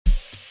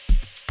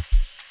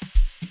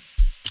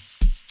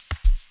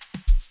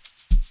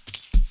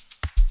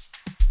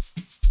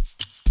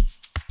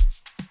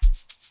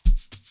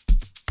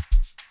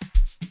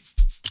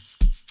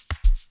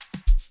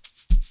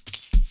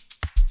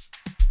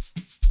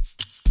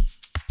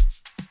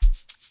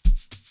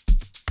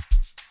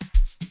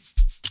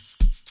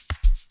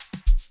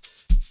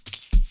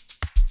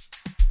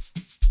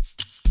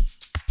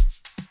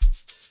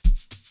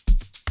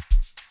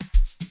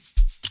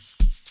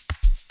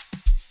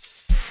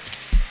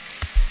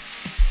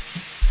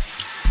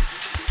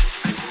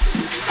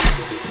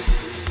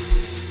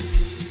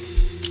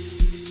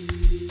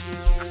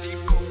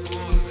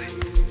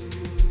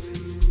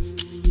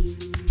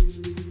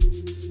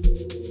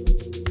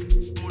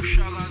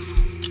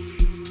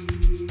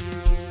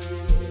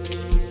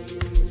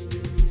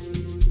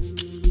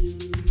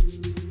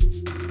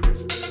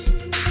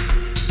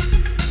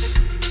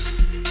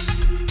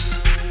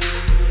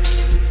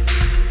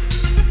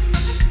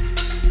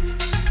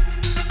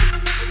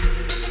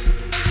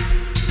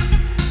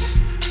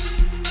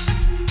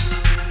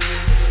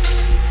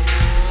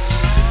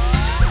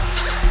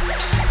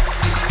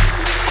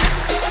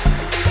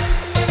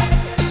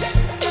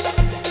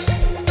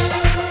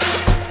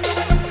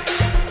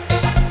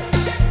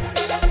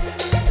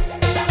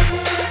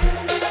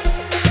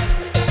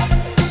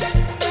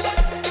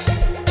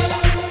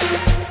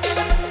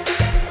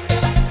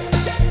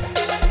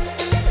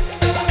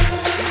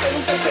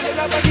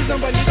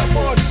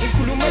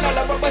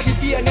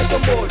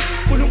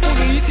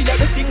uNkulunkulu yithi la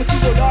besidinga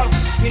usizo lwakho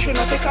ngisho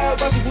nasekhaya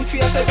kwazi ukuthi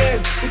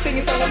uyasebenza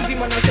uthengisa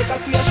ngomzimba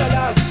nasekasi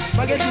uyashalaza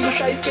makedlula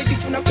ushaya isiketi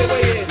ufuna kubhekwe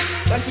yena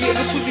kanti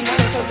yena uphuza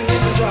imali asazi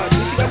ngenze njani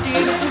uthi kanti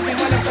yena uphuza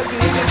imali asazi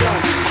ngenze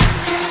njani.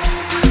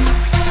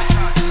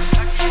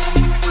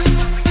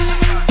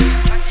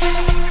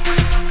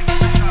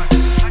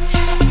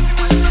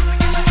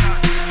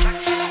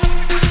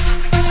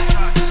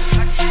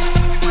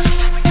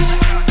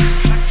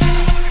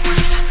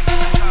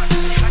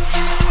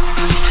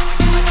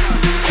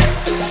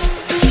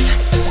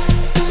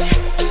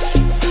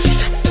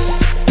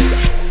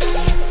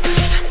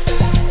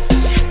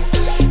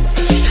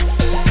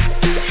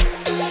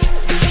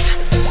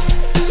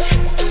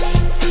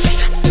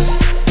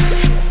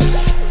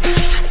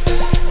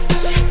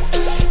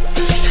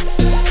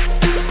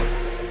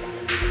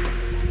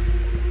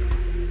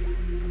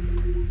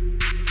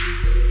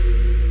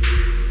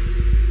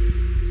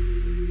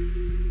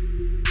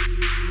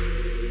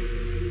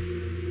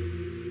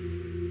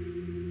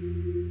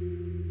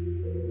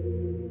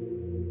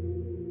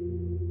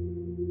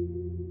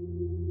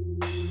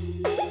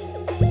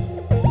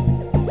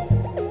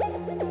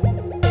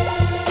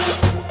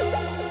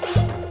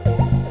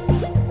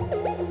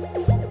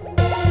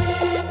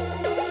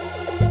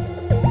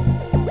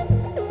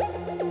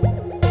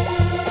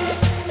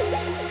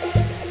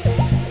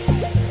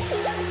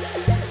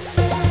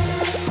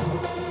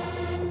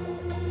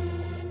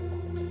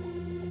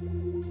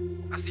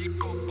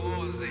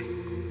 Asikhoboze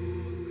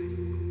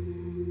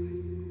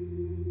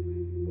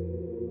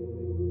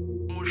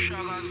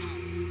Mushaka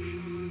Zulu.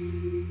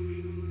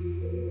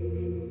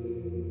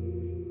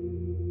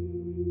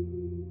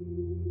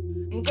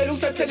 Ngicela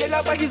ukuthathelela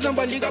abadla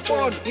izamba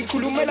likapona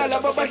ngikhulumela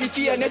laba abadla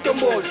itiya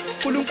netombolo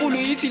uNkulunkulu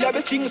yithi la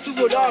besidinga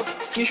usizo lwakho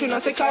ngisho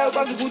nasekhaya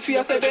kwazi ukuthi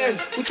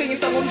uyasebenza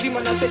uthengisa ngomzimba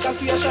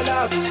nasekasi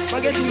uyashalaza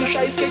makedlula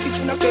ushaya isiketi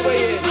ufuna kubhekwe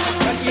yena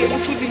kanti yena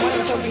uphuza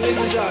imali asazi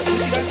ngenze njani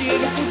uthi kanti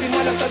yena uphuza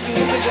imali asazi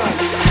ngenze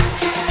njani.